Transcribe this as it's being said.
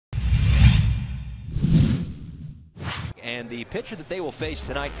and the pitcher that they will face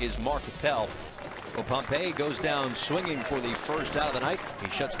tonight is Mark Appel. Well, Pompey goes down swinging for the first out of the night. He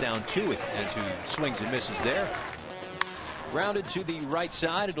shuts down two as he swings and misses there. Grounded to the right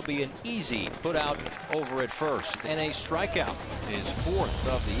side. It'll be an easy put out over at first. And a strikeout, his fourth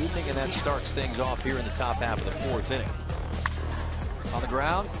of the evening, and that starts things off here in the top half of the fourth inning. On the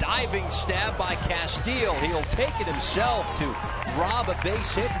ground, diving stab by Castile. He'll take it himself to rob a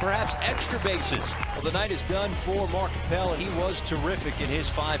base hit and perhaps extra bases. Well, the night is done for Mark Appel, and he was terrific in his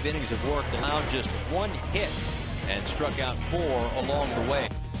 5 innings of work, allowed just 1 hit and struck out 4 along the way.